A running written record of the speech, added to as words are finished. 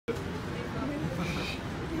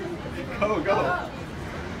Go, go.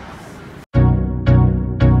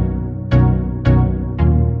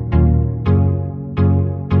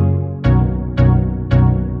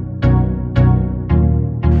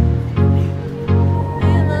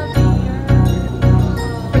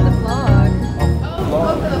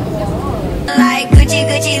 Like Gucci,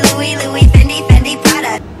 Gucci, Louis, Louis, Fendi, Fendi,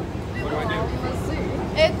 Prada. What do I do? Let's see.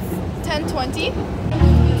 It's 10:20.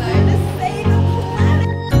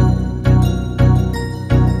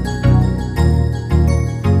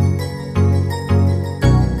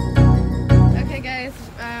 Okay, guys.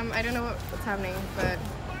 I don't know what's happening, but.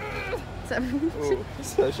 Ooh,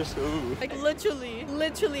 that's just ooh. Like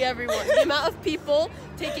literally everyone. The amount of people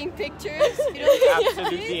taking pictures. You know,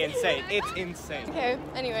 Absolutely insane. It's insane. Okay,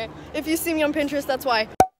 anyway, if you see me on Pinterest, that's why.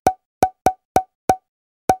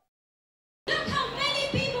 Look how many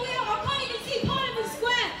people we have. I can't even see Parliament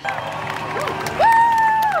Square.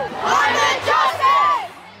 Climate justice!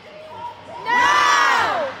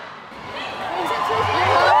 Now!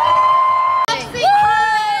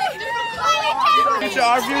 It's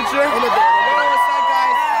our future.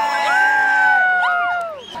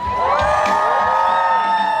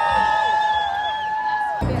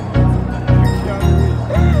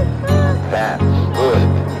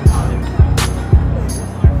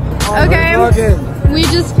 Okay, we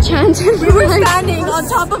just chanted. We were standing on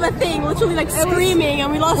top of a thing, literally like screaming,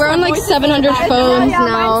 and we lost. We're on like 700 phones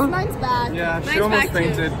now. Mine's bad. Yeah, she almost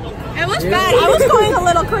fainted. It was bad. I was going a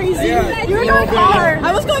little crazy. You were going hard.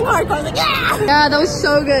 I was going hardcore. I was like, yeah! Yeah, that was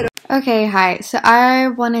so good. Okay, hi. So I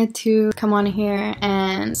wanted to come on here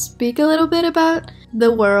and speak a little bit about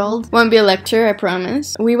the world. Won't be a lecture, I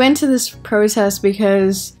promise. We went to this protest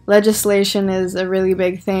because legislation is a really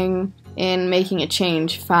big thing in making a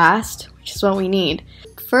change fast, which is what we need.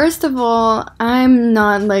 First of all, I'm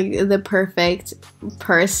not like the perfect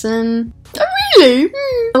person. Really?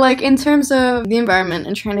 Like in terms of the environment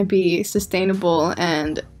and trying to be sustainable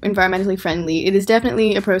and environmentally friendly, it is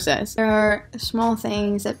definitely a process. There are small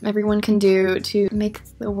things that everyone can do to make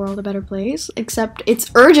the world a better place, except it's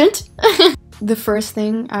urgent. The first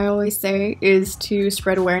thing I always say is to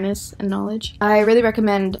spread awareness and knowledge. I really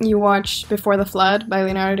recommend you watch Before the Flood by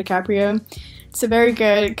Leonardo DiCaprio. It's a very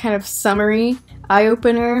good kind of summary,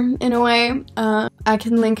 eye-opener in a way. I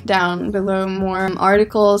can link down below more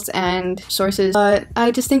articles and sources, but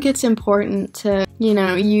I just think it's important to, you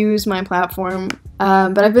know, use my platform.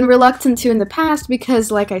 But I've been reluctant to in the past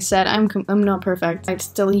because, like I said, I'm not perfect. I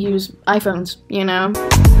still use iPhones, you know?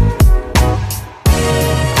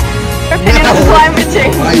 Opinion on climate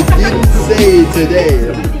change. I didn't say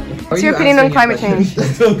today. What's your opinion on climate change? I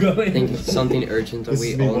think it's something urgent that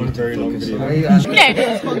we all need to focus on.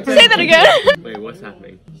 Okay, say that again. Wait, what's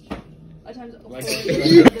happening?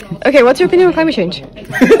 Okay, what's your opinion on climate change?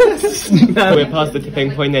 We're past the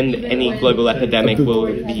tipping point, and any global epidemic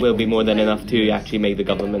will be more than enough to actually make the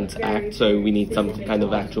government act. So we need some kind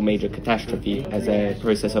of actual major catastrophe as a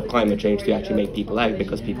process of climate change to actually make people act,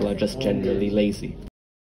 because people are just generally lazy.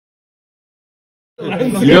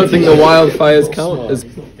 You don't think the wildfires count as...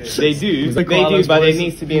 They do, but it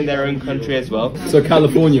needs to be in their own country as well. So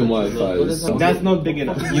Californian wildfires? That's not big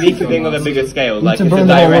enough. You need to think on a bigger scale, like it's a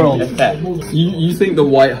direct effect. You think the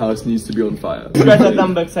White House needs to be on fire? Greta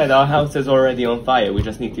Thunberg said our house is already on fire, we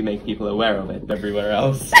just need to make people aware of it everywhere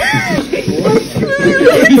else. So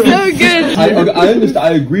good! I understand,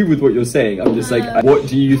 I agree with what you're saying. I'm just like, what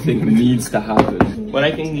do you think needs to happen? What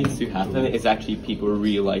I think needs to happen is actually people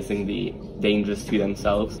realizing the dangers to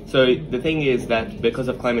themselves. So the thing is that because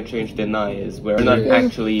of climate change deniers, we're not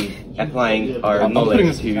actually applying our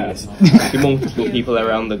knowledge to multiple people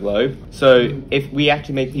around the globe. So if we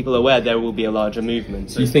actually make people aware, there will be a larger movement.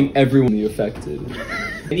 So you think everyone will be affected?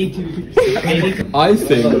 They need to I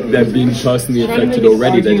think they're being personally affected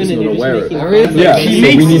already, they're just not aware of it. Yeah, so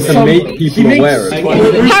we need to make people aware of it.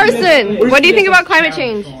 Harrison, what do you think about climate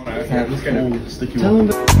change? Hey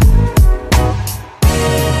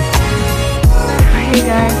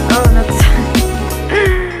guys, oh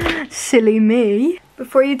that's silly me.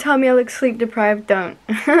 Before you tell me I look sleep deprived, don't.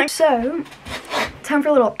 So, time for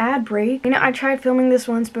a little ad break. You know, I tried filming this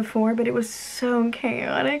once before, but it was so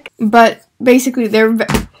chaotic. But basically, they're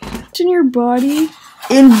in your body,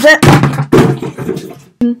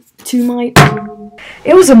 to my...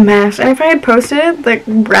 It was a mess, and if I had posted it, the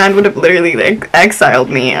brand would have literally like exiled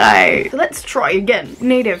me. So let's try again.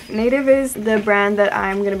 Native is the brand that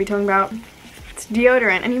I'm gonna be talking about. It's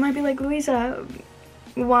deodorant, and you might be like, Louisa,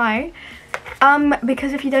 why?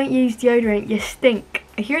 Because if you don't use deodorant, you stink.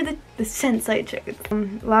 Here are the scents I chose.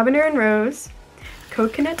 Lavender and rose,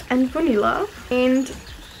 coconut and vanilla, and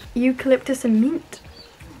eucalyptus and mint.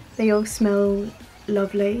 They all smell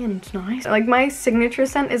lovely and it's nice. Like my signature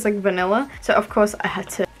scent is like vanilla, so of course I had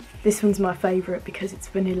to. This one's my favorite because it's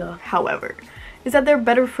vanilla. However, is that they're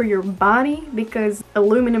better for your body because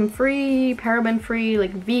aluminum free, paraben free,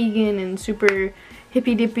 like vegan and super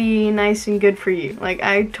hippy dippy, nice and good for you. Like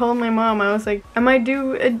I told my mom, I was like, I might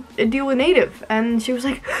do a deal with Native, and she was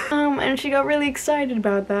like, and she got really excited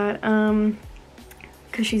about that,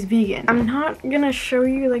 cause she's vegan. I'm not gonna show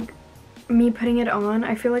you like me putting it on.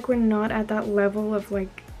 I feel like we're not at that level of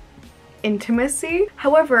like intimacy.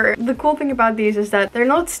 However, the cool thing about these is that they're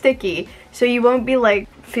not sticky, so you won't be like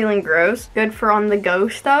feeling gross. Good for on the go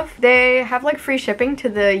stuff. They have like free shipping to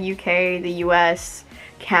the UK, the US,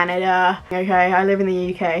 Canada. Okay, I live in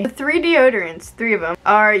the UK. The 3 deodorants, 3 of them,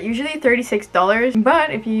 are usually $36,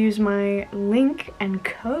 but if you use my link and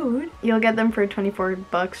code, you'll get them for 24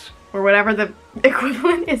 bucks or whatever the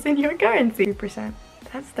equivalent is in your currency. 3%.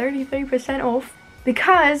 That's 33% off.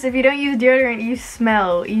 Because if you don't use deodorant, you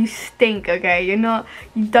smell, you stink, okay? You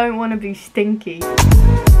don't want to be stinky.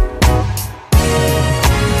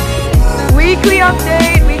 Weekly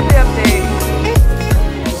update, weekly update.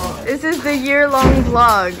 This is the year-long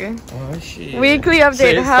vlog. Oh shit. Weekly update. So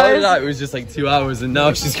it started out, it was just like 2 hours, and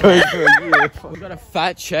now she's going for a year. We got a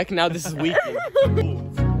fat check, now this is weekly.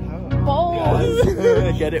 Balls.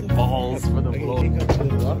 Get it, balls for the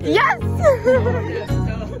vlog. Yes!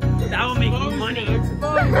 That will make you money. I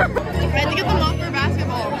had to get them off for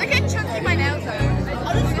basketball. Look how chunky my nails are.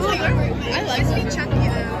 I like to be chunky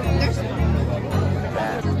though. This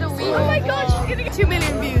is the week. Oh my gosh, she's gonna get 2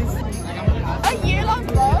 million views. A year-long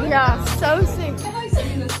vlog? Yeah, so sick.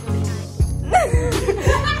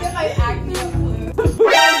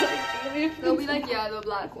 They'll be like, yeah, the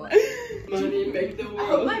black one. I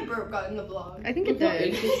hope my burp got in the vlog. I think it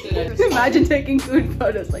did. Imagine taking food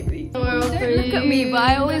photos like these. Look at me, but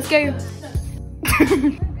I always go.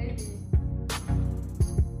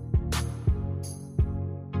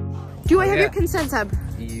 Do I have your consent, Tab?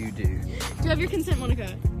 You do. Do you have your consent,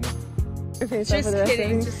 Monica? Okay, so just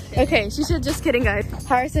kidding, just kidding. Okay, she said just kidding, guys.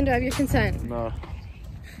 Harrison, do I have your consent? No.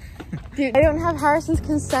 Dude, I don't have Harrison's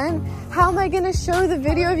consent. How am I gonna show the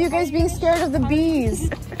video of you guys being scared of the bees?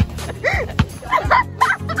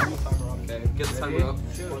 Okay, get the timer up.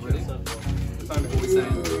 Ready?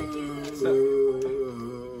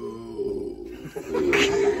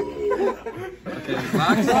 Okay,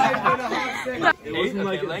 relax. It wasn't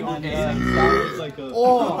like length.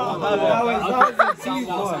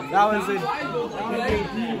 That was it.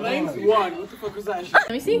 Length 1. What the fuck was that shit?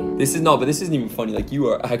 Let me see. This isn't even funny. Like, you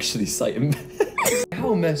are actually sight impaired.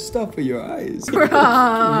 How messed up are your eyes?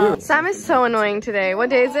 Sam is so annoying today. What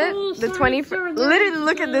day is it? The 21st. Literally,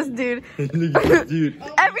 look at this dude. Dude.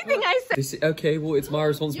 Everything I said. Okay, well, it's my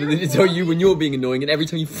responsibility to tell you when you're being annoying, and every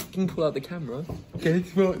time you fucking pull out the camera. Okay,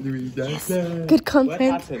 smart, Louise. Good content.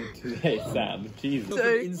 What happened today, Sam? Jesus. Go on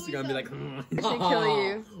Instagram, be like, I should kill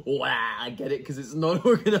you. Wow, I get it, because it's not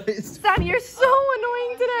organized. Sam, you're so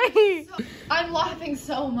annoying today. I'm laughing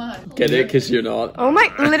so much. Get it, because you're not. Oh my,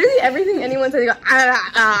 literally everything anyone says, you go,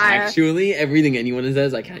 Actually, everything anyone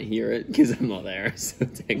says, I can't hear it, because I'm not there, so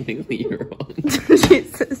technically you're wrong.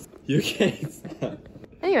 Jesus. You okay?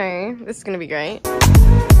 Anyway, this is gonna be great.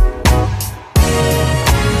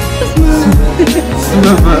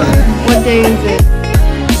 What day is it?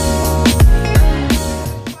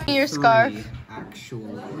 Your scarf.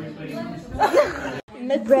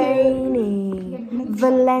 Rainy,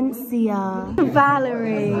 Valencia,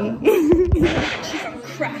 Valerie.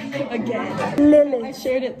 Crack again. Lily. I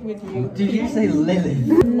shared it with you. Did you say Lily?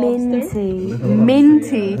 Minty.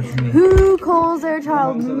 Minty. Who calls their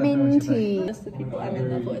child Minty? Just the people I'm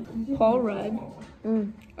in love with. Paul Rudd.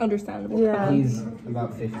 Understandable. Yeah. He's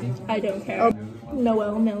about 50. I don't care.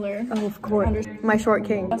 Noel Miller. Oh, of course. My short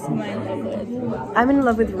king. That's who I'm in love with. I'm in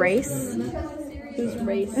love with Race. Who's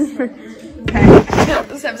Race? Okay.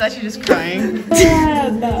 Sam's actually just crying.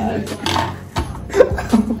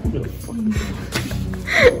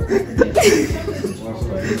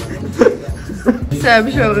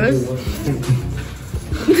 Sam, show us.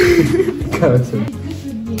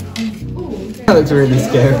 That looks really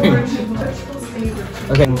scary.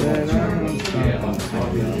 Okay.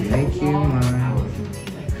 Make you mine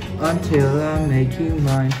until I make you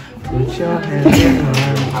mine. Put your hands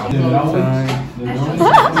in mine.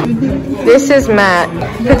 This is Matt.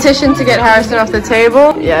 Petition to get Harrison off the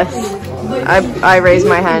table. Yes. I raised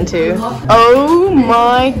my hand too. Oh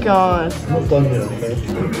my god.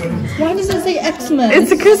 Why does it say Xmas?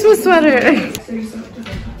 It's a Christmas sweater.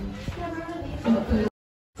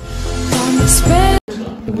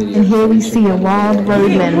 And here we see a wild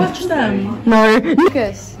roadman. Watch them. No.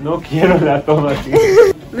 Lucas. No quiero la toma.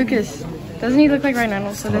 Lucas. Doesn't he look like Ryan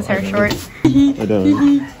Reynolds with his hair short? I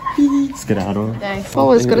don't. Skedaddle. Nice.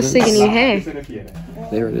 Oh, it's got a sick new hair.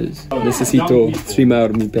 There it is. Necesito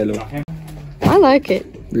trimar mi pelo. I like it.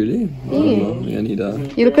 Really? Yeah. I need a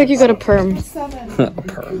You look like you got a perm.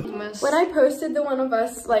 perm. When I posted the one of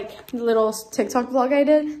us, like, little TikTok vlog I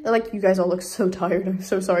did, they're like, you guys all look so tired. I'm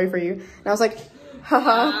so sorry for you. And I was like,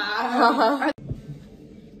 haha, haha.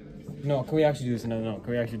 No, can we actually do this another? No,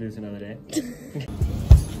 can we actually do this another day?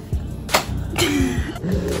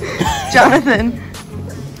 Jonathan,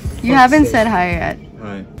 you haven't said hi yet.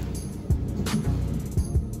 Hi.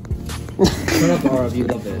 Shut up, Arav, you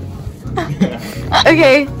love it.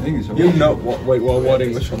 Okay. You know what? Wait, what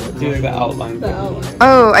English one? Doing the outline.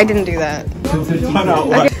 Oh, I didn't do that.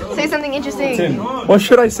 Okay. Say something interesting. Tim, what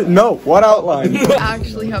should I say? No, what outline? I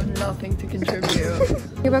actually have nothing to contribute.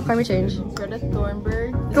 Think about climate change. Greta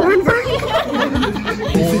Thunberg. Thornburg?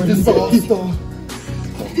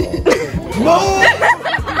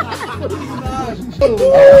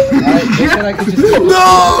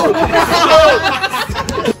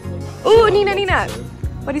 Ooh, Nina.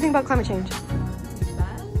 What do you think about climate change?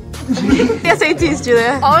 The SATs,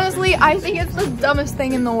 Julia. Honestly, I think it's the dumbest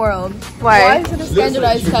thing in the world. Why? Why should a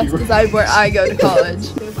standardized test decide where I go to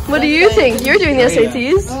college? What do you think? You're doing the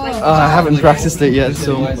SATs? I haven't practiced it yet,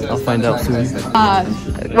 so I'll find out soon.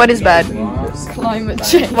 What is bad? Climate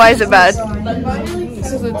change. Why is it bad?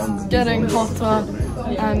 Because it's getting hotter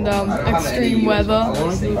and extreme weather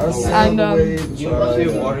and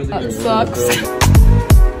that sucks.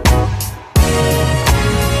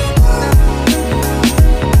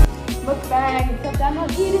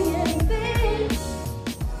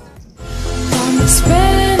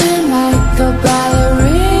 Spinning like a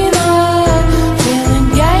ballerina, feeling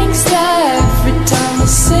gangsta every time I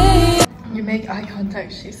see You make eye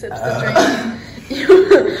contact, she sips the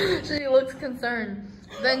drink. She looks concerned.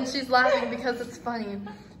 Then she's laughing because it's funny.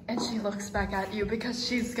 And she looks back at you because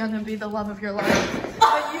she's gonna be the love of your life.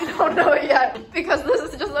 But you don't know it yet because this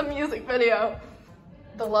is just a music video.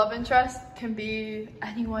 The love interest can be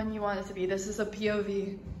anyone you want it to be. This is a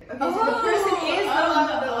POV. Okay, so the person is the love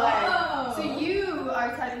of their life. So you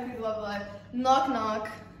are technically the love of life. Knock knock.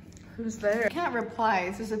 Who's there? I can't reply.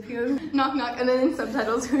 It's just a POV. Knock knock, and then in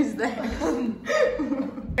subtitles, who's there?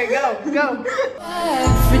 Okay, go.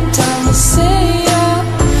 every time I see ya.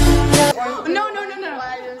 No.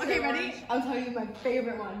 Okay, ready? I'll tell you my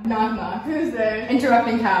favorite one. Knock knock. Who's there?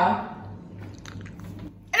 Interrupting cow.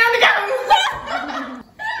 Interrupting cow.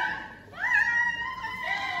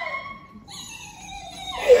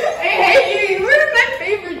 Hey, where's my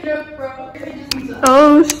favorite joke, bro?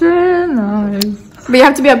 Oh shit, nice. But you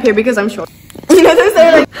have to be up here because I'm short. You know what I'm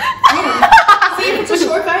saying? Like, see, if it's a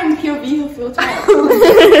short guy in POV, he'll feel tall.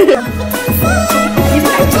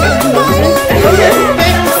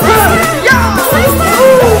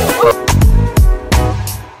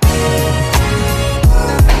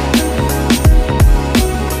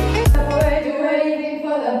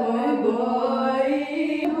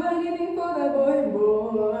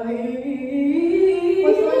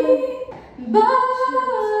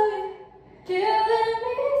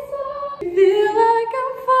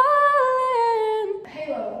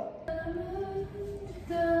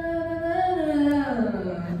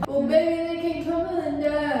 Oh baby, they keep tumbling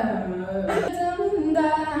down. Tumbling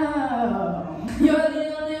down. You're the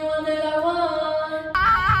only one that I want.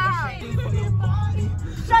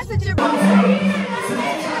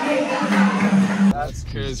 That's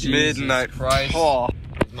cause Midnight Christ. Oh,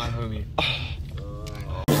 my homie.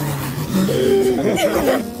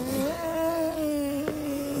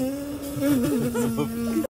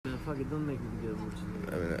 Fuck it, don't make me get much.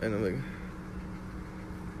 I know, like,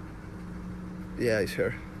 yeah,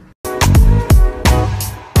 sure.